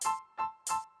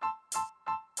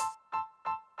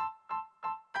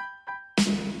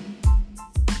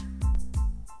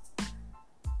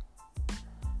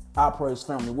Our Praise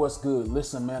family, what's good?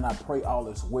 Listen, man, I pray all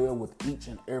is well with each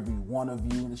and every one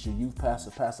of you. This is your youth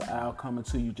pastor, Pastor Al, coming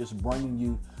to you, just bringing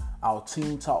you our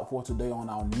Team Talk for today on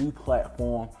our new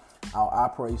platform, our Our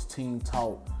Praise Team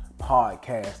Talk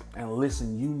podcast. And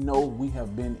listen, you know we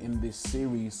have been in this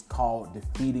series called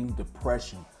Defeating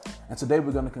Depression. And today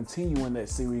we're going to continue in that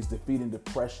series, Defeating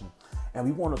Depression. And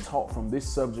we want to talk from this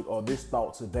subject or this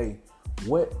thought today.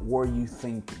 What were you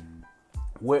thinking?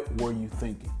 What were you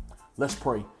thinking? Let's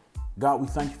pray. God, we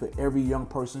thank you for every young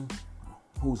person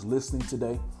who's listening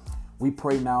today. We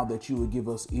pray now that you would give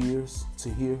us ears to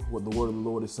hear what the word of the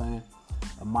Lord is saying,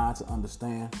 a mind to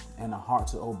understand, and a heart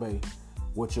to obey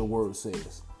what your word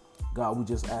says. God, we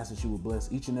just ask that you would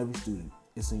bless each and every student.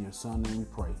 It's in your son's name we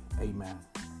pray. Amen.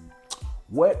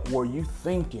 What were you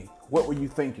thinking? What were you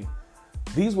thinking?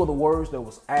 These were the words that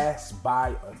was asked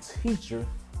by a teacher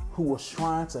who was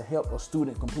trying to help a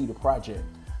student complete a project.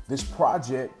 This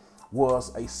project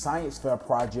was a science fair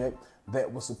project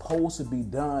that was supposed to be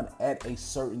done at a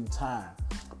certain time.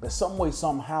 But some way,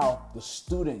 somehow, the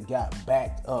student got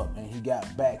backed up, and he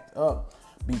got backed up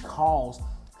because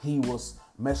he was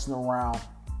messing around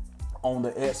on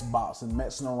the Xbox and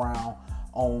messing around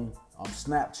on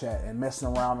Snapchat and messing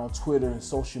around on Twitter and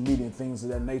social media and things of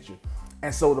that nature.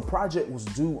 And so the project was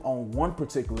due on one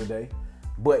particular day,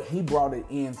 but he brought it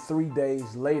in 3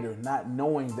 days later, not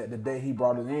knowing that the day he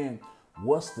brought it in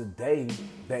was the day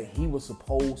that he was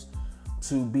supposed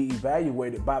to be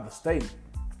evaluated by the state.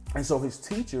 And so his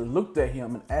teacher looked at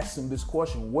him and asked him this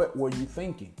question: what were you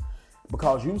thinking?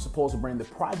 Because you were supposed to bring the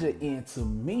project in to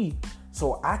me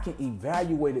so I can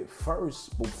evaluate it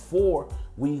first before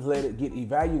we let it get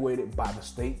evaluated by the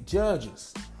state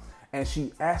judges. And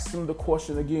she asked him the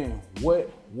question again: what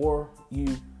were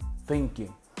you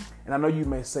thinking? And I know you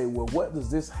may say, well, what does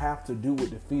this have to do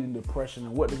with defeating depression?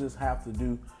 And what does this have to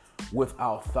do with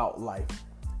our thought life?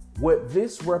 What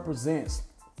this represents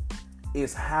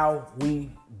is how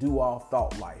we do our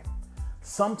thought life.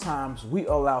 Sometimes we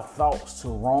allow thoughts to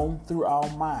roam through our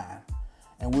mind,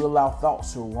 and we allow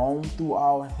thoughts to roam through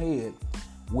our head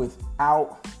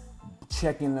without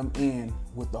checking them in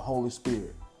with the Holy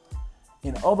Spirit.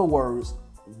 In other words,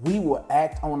 we will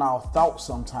act on our thoughts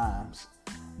sometimes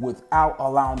without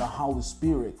allowing the Holy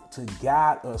Spirit to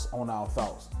guide us on our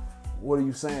thoughts. What are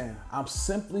you saying? I'm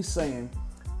simply saying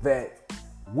that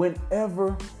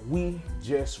whenever we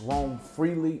just roam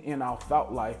freely in our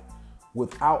thought life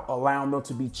without allowing them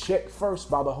to be checked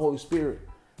first by the Holy Spirit,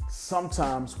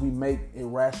 sometimes we make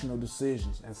irrational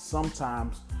decisions, and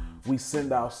sometimes we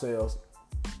send ourselves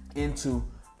into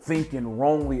thinking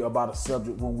wrongly about a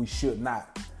subject when we should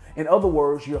not. In other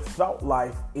words, your thought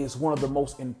life is one of the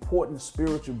most important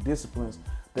spiritual disciplines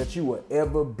that you will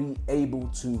ever be able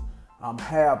to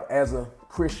have as a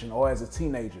Christian or as a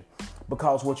teenager.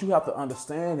 Because what you have to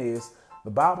understand is the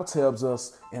Bible tells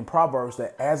us in Proverbs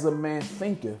that as a man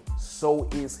thinketh, so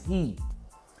is he.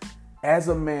 As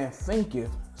a man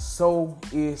thinketh, so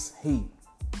is he.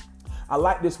 I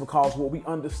like this because what we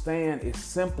understand is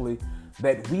simply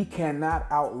that we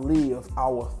cannot outlive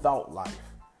our thought life.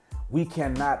 We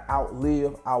cannot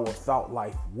outlive our thought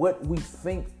life. What we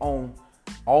think on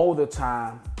all the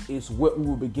time is what we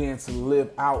will begin to live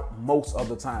out most of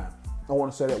the time. I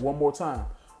want to say that one more time.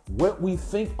 What we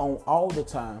think on all the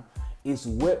time is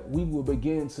what we will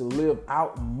begin to live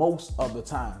out most of the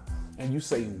time. And you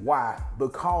say, why?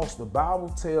 Because the Bible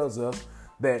tells us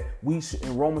that we should,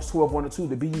 in Romans 12:1-2,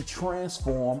 to be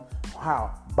transformed.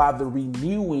 How? By the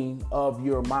renewing of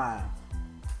your mind.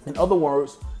 In other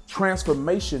words,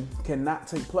 transformation cannot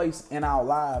take place in our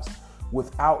lives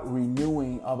without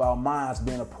renewing of our minds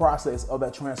being a process of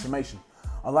that transformation.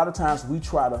 A lot of times we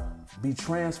try to be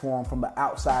transformed from the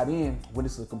outside in when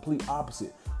it's the complete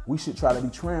opposite. We should try to be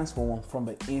transformed from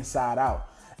the inside out.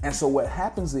 And so what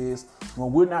happens is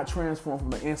when we're not transformed from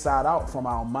the inside out from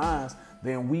our minds,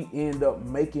 then we end up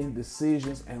making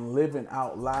decisions and living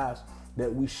out lives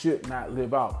that we should not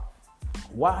live out.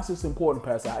 Why is this important,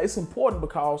 Pastor? It's important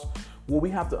because what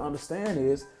we have to understand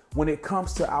is when it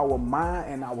comes to our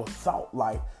mind and our thought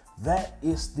life, that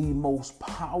is the most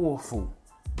powerful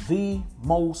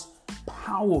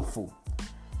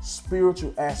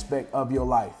spiritual aspect of your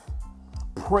life.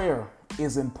 Prayer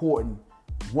is important,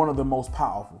 one of the most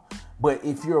powerful. But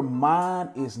if your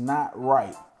mind is not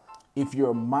right, if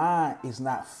your mind is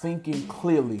not thinking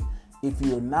clearly, if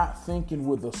you're not thinking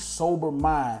with a sober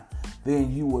mind,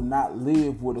 then you will not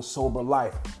live with a sober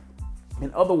life.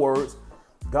 In other words,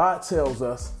 God tells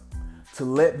us to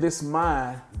let this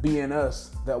mind be in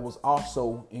us that was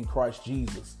also in Christ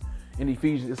Jesus. In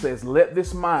Ephesians, it says, let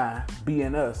this mind be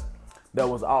in us that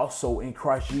was also in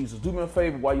Christ Jesus. Do me a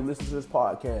favor while you listen to this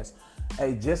podcast.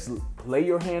 Hey, just lay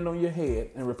your hand on your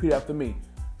head and repeat after me.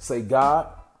 Say, God,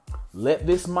 let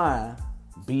this mind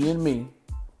be in me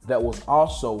that was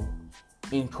also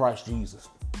in Christ Jesus.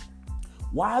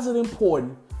 Why is it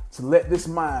important to let this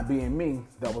mind be in me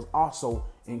that was also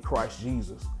in Christ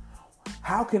Jesus?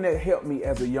 How can that help me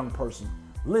as a young person?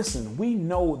 Listen, we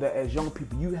know that as young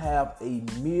people, you have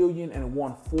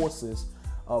 1,000,001 forces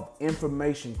of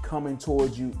information coming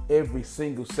towards you every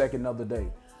single second of the day.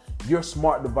 Your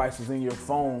smart devices in your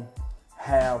phone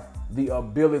have the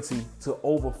ability to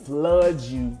overflood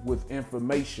you with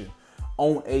information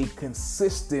on a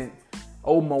consistent,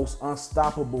 almost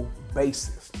unstoppable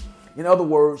basis. In other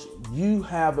words, you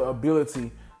have the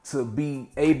ability to be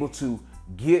able to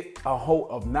get a hold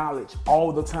of knowledge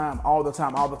all the time.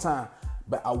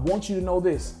 But I want you to know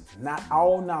this, not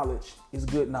all knowledge is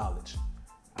good knowledge.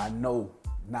 I know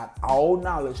not all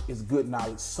knowledge is good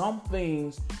knowledge. Some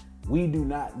things we do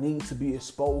not need to be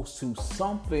exposed to.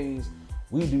 Some things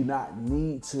we do not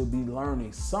need to be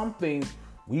learning. Some things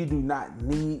we do not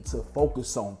need to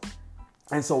focus on.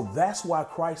 And so that's why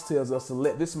Christ tells us to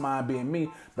let this mind be in me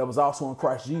that was also in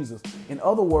Christ Jesus. In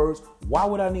other words, why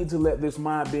would I need to let this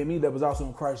mind be in me that was also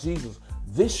in Christ Jesus?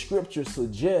 This scripture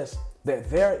suggests that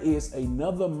there is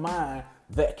another mind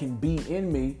that can be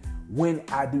in me when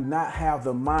I do not have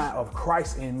the mind of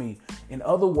Christ in me. In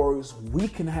other words, we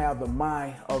can have the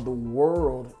mind of the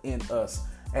world in us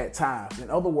at times. In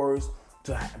other words,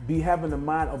 to be having the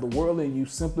mind of the world in you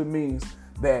simply means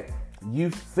that you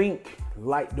think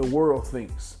like the world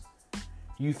thinks.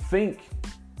 You think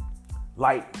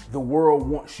like the world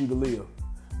wants you to live.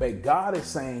 But God is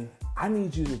saying, I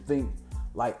need you to think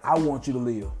like I want you to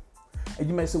live. And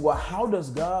you may say, well, how does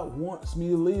God wants me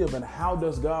to live? And how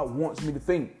does God wants me to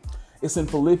think? It's in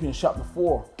Philippians chapter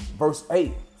 4, verse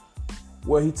 8,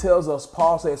 where he tells us,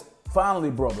 Paul says, finally,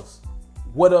 brothers,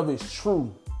 whatever is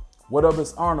true, whatever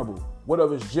is honorable,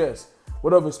 whatever is just,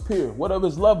 whatever is pure, whatever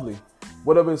is lovely,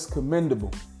 whatever is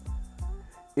commendable,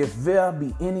 if there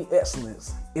be any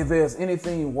excellence, if there's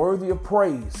anything worthy of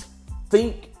praise,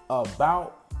 think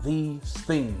about these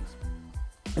things.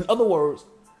 In other words,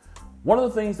 one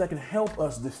of the things that can help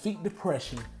us defeat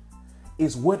depression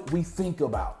is what we think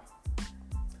about.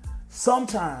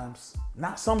 Sometimes,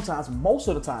 not sometimes, most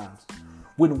of the times,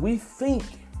 when we think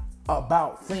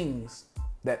about things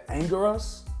that anger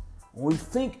us, when we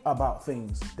think about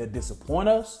things that disappoint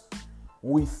us,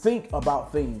 when we think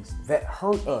about things that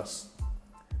hurt us,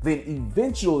 then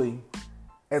eventually,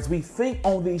 as we think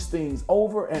on these things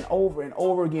over and over and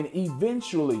over again,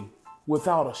 eventually,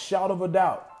 without a shadow of a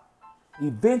doubt,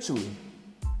 eventually,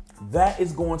 that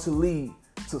is going to lead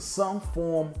to some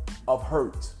form of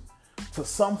hurt, to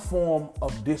some form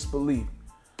of disbelief,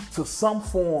 to some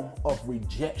form of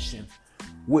rejection,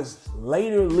 which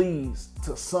later leads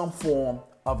to some form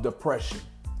of depression.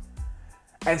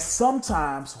 And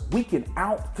sometimes we can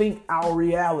outthink our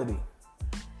reality.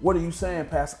 What are you saying,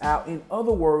 Pastor Al? In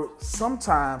other words,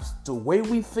 sometimes the way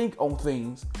we think on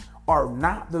things are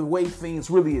not the way things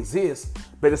really exist,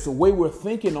 but it's the way we're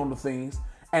thinking on the things.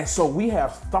 And so we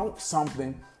have thought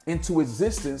something into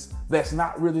existence that's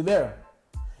not really there.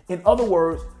 In other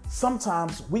words,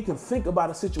 sometimes we can think about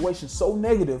a situation so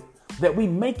negative that we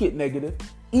make it negative,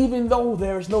 even though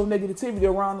there is no negativity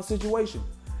around the situation.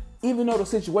 Even though the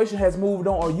situation has moved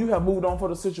on, or you have moved on for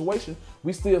the situation,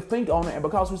 we still think on it. And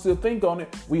because we still think on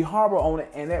it, we harbor on it.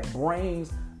 And that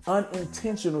brings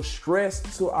unintentional stress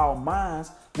to our minds,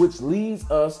 which leads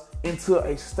us into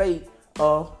a state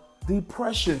of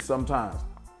depression sometimes.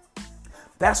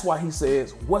 That's why he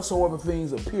says, whatsoever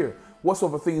things are pure,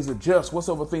 whatsoever things are just,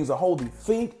 whatsoever things are holy,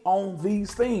 think on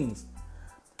these things.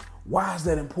 Why is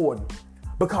that important?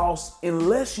 Because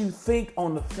unless you think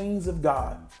on the things of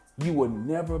God, you will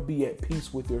never be at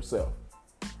peace with yourself.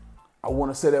 I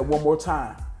want to say that one more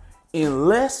time.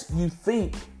 Unless you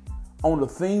think on the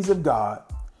things of God,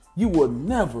 you will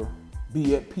never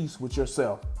be at peace with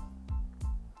yourself.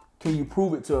 Can you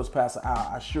prove it to us, Pastor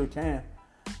Al? I sure can.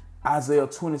 Isaiah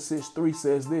 26:3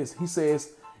 says this. He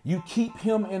says, you keep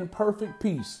him in perfect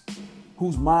peace,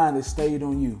 whose mind is stayed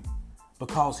on you,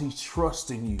 because he's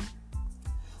trusting you.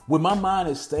 When my mind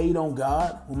is stayed on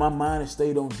God, when my mind is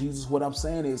stayed on Jesus, what I'm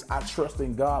saying is I trust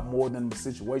in God more than the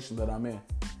situation that I'm in.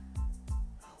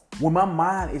 When my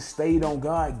mind is stayed on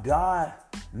God, God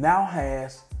now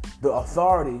has the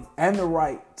authority and the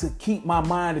right to keep my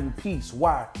mind in peace.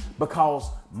 Why? Because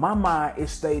my mind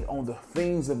is stayed on the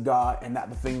things of God and not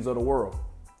the things of the world.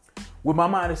 When my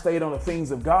mind is stayed on the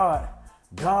things of God,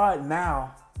 God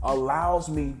now allows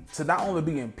me to not only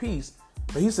be in peace,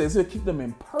 but he says he'll keep them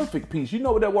in perfect peace. You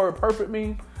know what that word perfect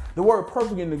means? The word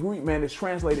perfect in the Greek, man, is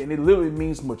translated and it literally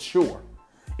means mature.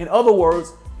 In other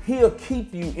words, he'll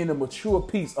keep you in a mature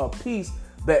peace, a peace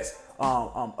that's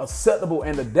acceptable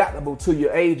and adaptable to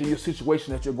your age and your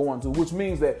situation that you're going through, which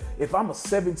means that if I'm a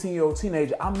 17-year-old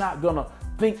teenager, I'm not going to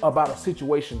think about a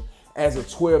situation as a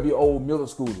 12-year-old middle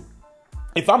schooler.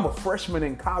 If I'm a freshman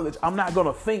in college, I'm not going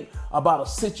to think about a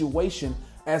situation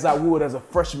as I would as a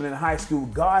freshman in high school.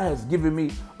 God has given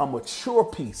me a mature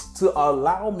peace to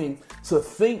allow me to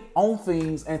think on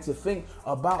things and to think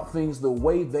about things the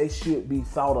way they should be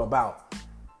thought about.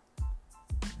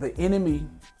 The enemy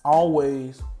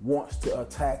always wants to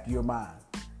attack your mind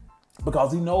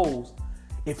because he knows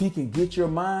if he can get your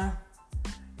mind,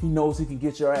 he knows he can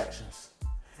get your actions.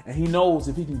 And he knows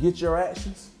if he can get your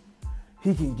actions,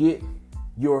 he can get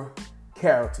your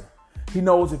character. He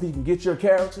knows if he can get your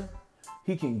character,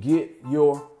 he can get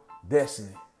your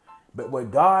destiny. But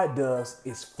what God does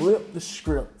is flip the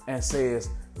script and says,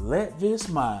 let this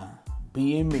mind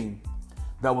be in me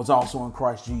that was also in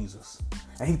Christ Jesus.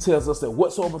 And he tells us that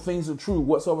whatsoever things are true,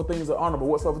 whatsoever things are honorable,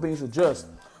 whatsoever things are just,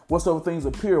 whatsoever things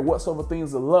are pure, whatsoever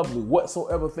things are lovely,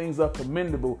 whatsoever things are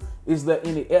commendable, is there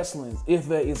any excellence, if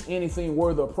there is anything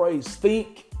worthy of praise,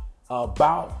 think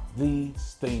about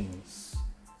these things.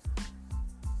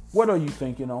 What are you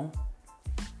thinking on?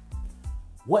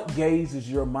 What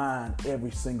gazes your mind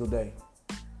every single day?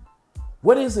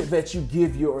 What is it that you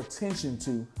give your attention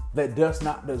to that does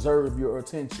not deserve your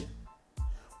attention?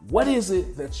 What is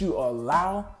it that you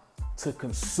allow to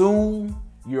consume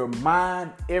your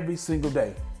mind every single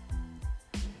day?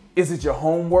 Is it your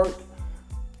homework?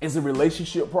 Is it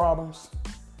relationship problems?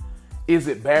 Is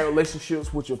it bad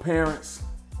relationships with your parents?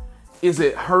 Is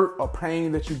it hurt or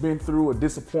pain that you've been through, or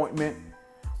disappointment?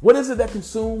 What is it that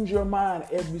consumes your mind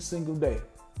every single day?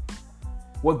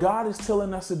 What God is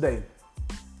telling us today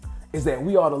is that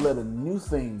we ought to let a new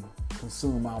thing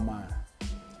consume our mind.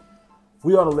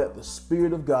 We ought to let the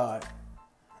Spirit of God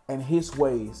and His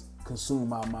ways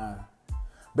consume our mind.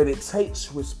 But it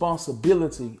takes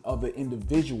responsibility of the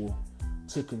individual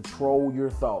to control your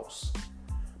thoughts.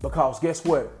 Because guess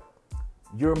what?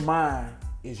 Your mind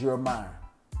is your mind.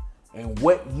 And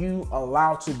what you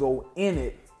allow to go in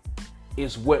it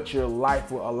is what your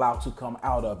life will allow to come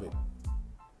out of it.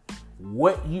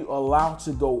 What you allow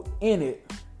to go in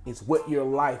it is what your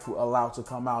life will allow to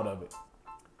come out of it.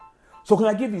 So can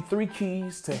I give you 3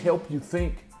 keys to help you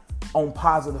think on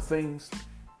positive things?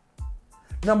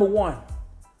 Number 1,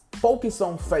 focus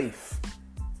on faith.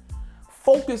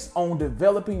 Focus on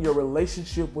developing your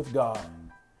relationship with God.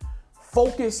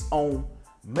 Focus on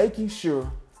making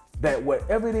sure that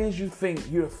whatever it is you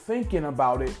think, you're thinking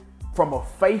about it from a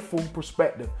faithful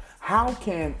perspective. How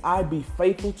can I be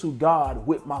faithful to God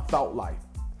with my thought life?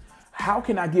 How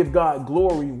can I give God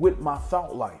glory with my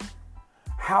thought life?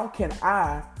 How can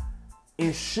I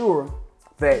ensure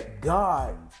that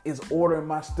God is ordering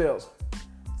my steps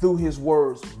through His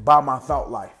words by my thought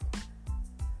life?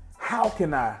 How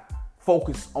can I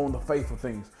focus on the faithful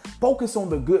things? Focus on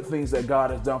the good things that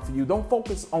God has done for you. Don't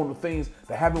focus on the things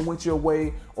that haven't went your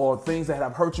way or things that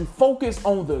have hurt you. Focus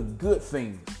on the good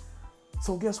things.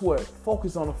 So guess what?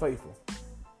 Focus on the faithful.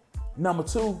 Number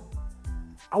 2,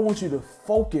 I want you to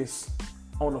focus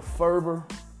on a fervent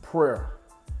prayer.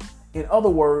 In other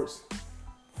words,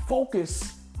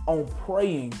 focus on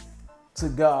praying to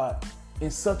God in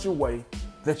such a way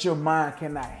that your mind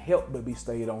cannot help but be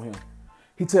stayed on Him.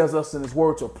 He tells us in His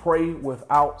word to pray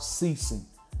without ceasing.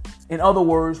 In other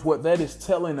words, what that is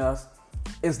telling us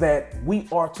is that we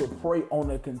are to pray on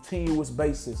a continuous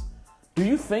basis. Do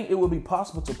you think it would be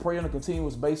possible to pray on a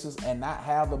continuous basis and not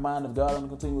have the mind of God on a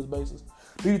continuous basis?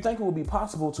 Do you think it would be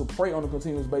possible to pray on a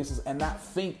continuous basis and not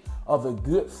think of the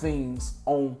good things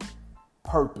on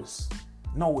purpose?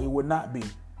 No, it would not be.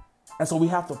 And so we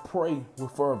have to pray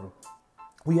with fervor.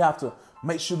 We have to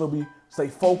make sure that we stay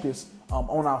focused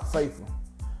on our faithful.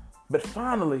 But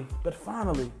finally,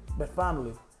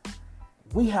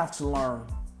 we have to learn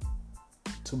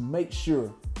to make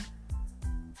sure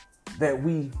that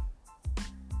we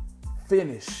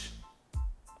finish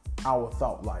our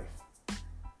thought life.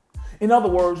 In other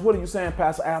words, what are you saying,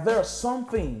 Pastor Al? There are some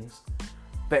things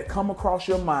that come across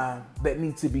your mind that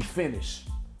need to be finished.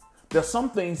 There's some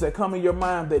things that come in your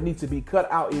mind that need to be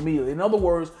cut out immediately. In other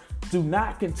words, do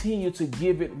not continue to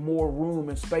give it more room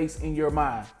and space in your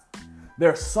mind.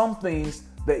 There are some things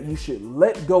that you should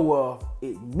let go of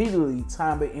immediately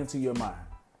time they enter your mind.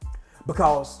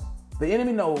 Because the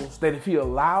enemy knows that if he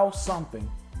allows something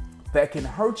that can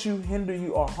hurt you, hinder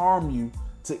you, or harm you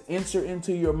to enter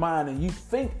into your mind and you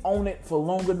think on it for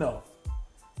long enough,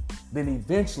 then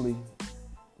eventually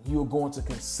you're going to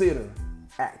consider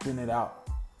acting it out.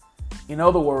 In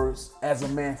other words, as a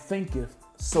man thinketh,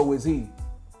 so is he.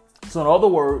 So in other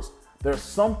words, there are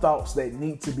some thoughts that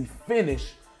need to be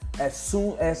finished as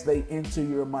soon as they enter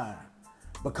your mind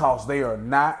because they are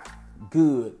not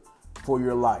good for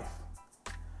your life.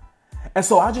 And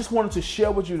so I just wanted to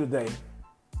share with you today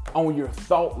on your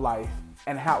thought life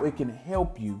and how it can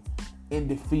help you in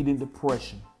defeating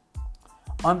depression.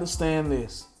 Understand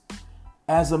this.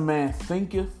 As a man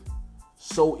thinketh,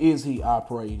 so is he, I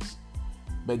praise.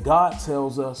 But God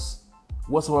tells us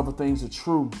whatsoever things are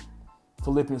true,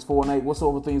 Philippians 4:8,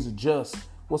 whatsoever things are just,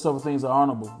 whatsoever things are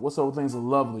honorable, whatsoever things are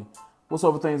lovely,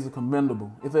 whatsoever things are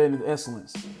commendable, if there is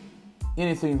excellence,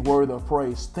 anything worthy of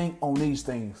praise, think on these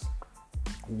things.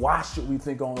 Why should we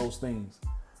think on those things?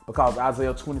 Because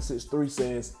Isaiah 26:3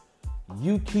 says,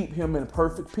 you keep him in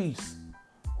perfect peace,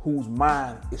 whose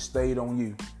mind is stayed on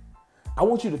you. I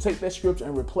want you to take that scripture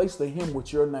and replace the him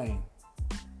with your name.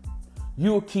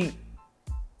 You'll keep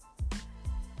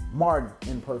Martin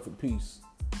in perfect peace.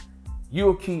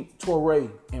 You'll keep Torrey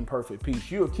in perfect peace.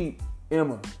 You'll keep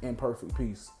Emma in perfect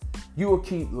peace. You'll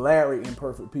keep Larry in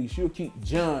perfect peace. You'll keep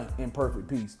John in perfect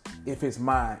peace if his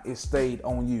mind is stayed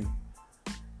on you.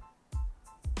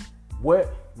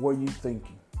 What were you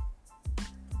thinking?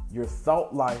 Your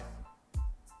thought life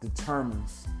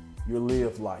determines your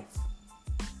live life.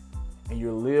 And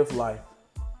your live life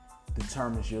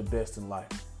determines your destined life.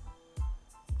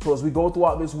 So as we go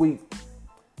throughout this week,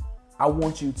 I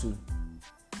want you to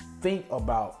think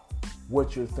about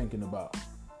what you're thinking about.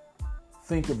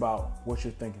 Think about what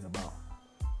you're thinking about.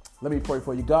 Let me pray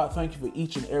for you. God, thank you for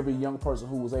each and every young person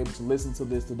who was able to listen to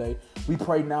this today. We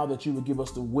pray now that you would give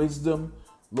us the wisdom,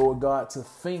 Lord God, to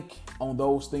think on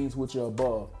those things which are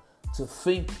above, to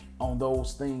think on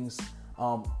those things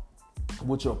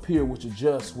which are pure, which are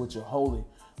just, which are holy.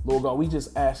 Lord God, we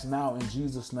just ask now in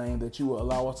Jesus' name that you will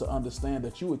allow us to understand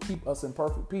that you would keep us in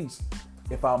perfect peace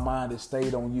if our mind is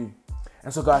stayed on you.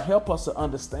 And so God, help us to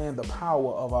understand the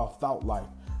power of our thought life,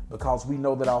 because we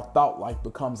know that our thought life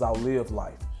becomes our live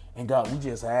life. And God, we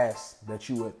just ask that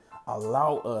you would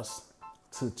allow us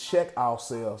to check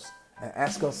ourselves and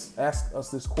ask us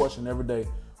this question every day.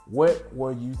 What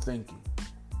were you thinking?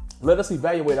 Let us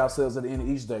evaluate ourselves at the end of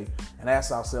each day and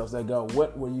ask ourselves that, God,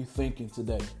 what were you thinking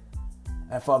today?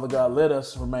 And Father God, let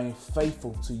us remain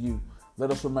faithful to you.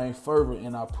 Let us remain fervent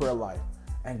in our prayer life.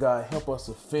 And God, help us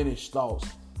to finish thoughts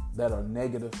that are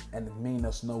negative and mean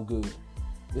us no good.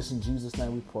 This in Jesus'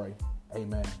 name we pray.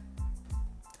 Amen.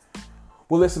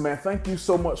 Well, listen, man, thank you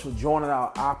so much for joining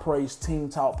our I Praise Team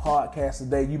Talk podcast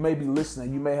today. You may be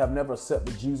listening. You may have never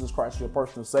accepted Jesus Christ as your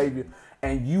personal Savior,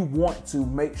 and you want to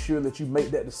make sure that you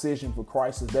make that decision for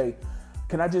Christ today.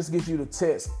 Can I just get you to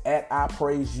text at I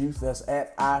Praise Youth? That's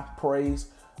at I Praise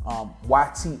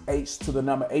YTH to the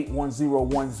number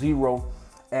 81010,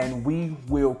 and we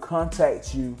will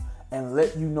contact you and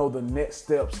let you know the next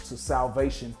steps to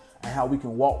salvation and how we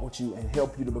can walk with you and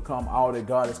help you to become all that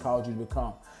God has called you to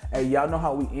become. Hey, y'all know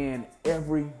how we end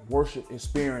every worship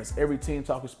experience, every Team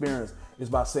Talk experience is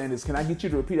by saying this. Can I get you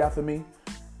to repeat after me?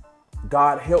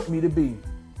 God, help me to be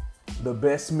the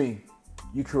best me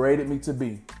you created me to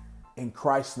be. In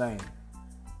Christ's name,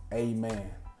 amen.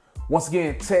 Once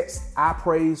again, text I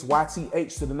Praise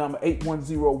YTH to the number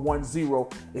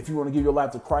 81010 if you want to give your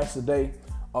life to Christ today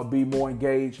or be more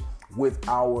engaged with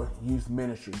our youth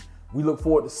ministry. We look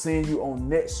forward to seeing you on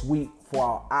next week for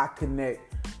our I Connect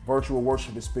virtual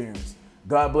worship experience.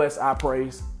 God bless, I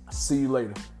Praise. See you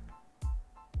later.